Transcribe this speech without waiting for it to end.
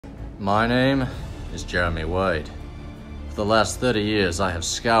My name is Jeremy Wade. For the last 30 years, I have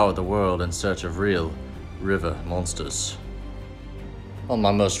scoured the world in search of real river monsters. On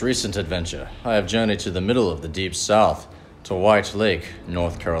my most recent adventure, I have journeyed to the middle of the Deep South, to White Lake,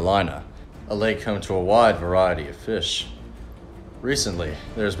 North Carolina, a lake home to a wide variety of fish. Recently,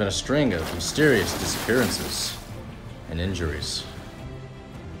 there has been a string of mysterious disappearances and injuries.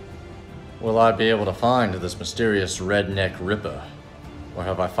 Will I be able to find this mysterious redneck ripper? Or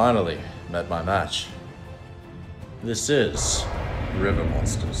have I finally met my match? This is River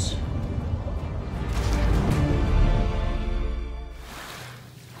Monsters.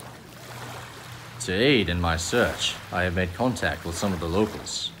 To aid in my search, I have made contact with some of the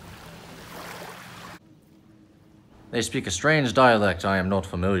locals. They speak a strange dialect I am not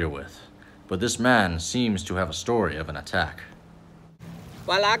familiar with, but this man seems to have a story of an attack.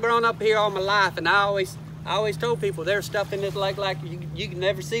 Well, I grown up here all my life, and I always told people there's stuff in this lake like you can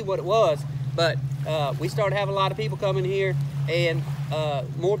never see what it was. But we started having a lot of people coming here, and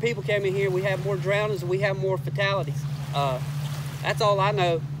more people came in here. We have more drownings and we have more fatalities. That's all I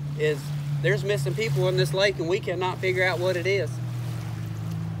know is there's missing people in this lake, and we cannot figure out what it is.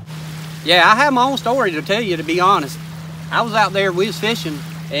 Yeah, I have my own story to tell you, to be honest. I was out there, we was fishing,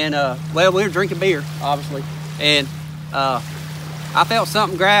 and well, we were drinking beer, obviously, and I felt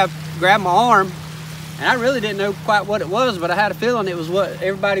something grab my arm, and I really didn't know quite what it was, but I had a feeling it was what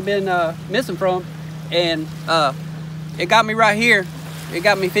everybody been missing from, and it got me right here. It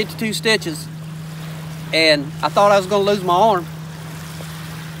got me 52 stitches, and I thought I was gonna lose my arm.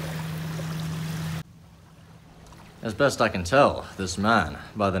 As best I can tell, this man,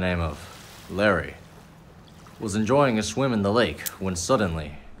 by the name of Larry, was enjoying a swim in the lake when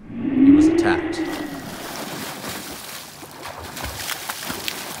suddenly he was attacked.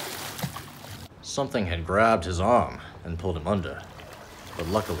 Something had grabbed his arm and pulled him under, but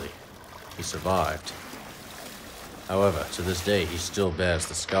luckily, he survived. However, to this day, he still bears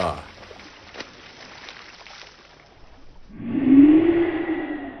the scar.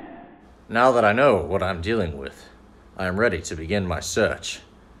 Now that I know what I'm dealing with, I am ready to begin my search.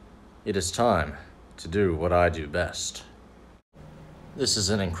 It is time to do what I do best. This is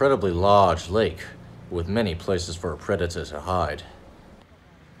an incredibly large lake with many places for a predator to hide.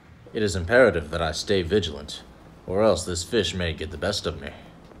 It is imperative that I stay vigilant, or else this fish may get the best of me.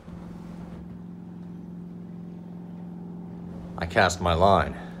 I cast my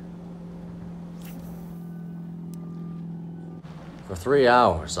line. For 3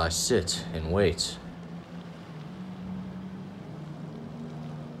 hours, I sit and wait.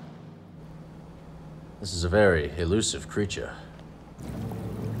 This is a very elusive creature.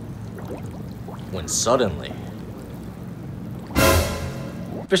 When suddenly...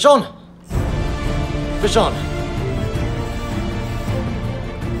 Fish on! Fish on!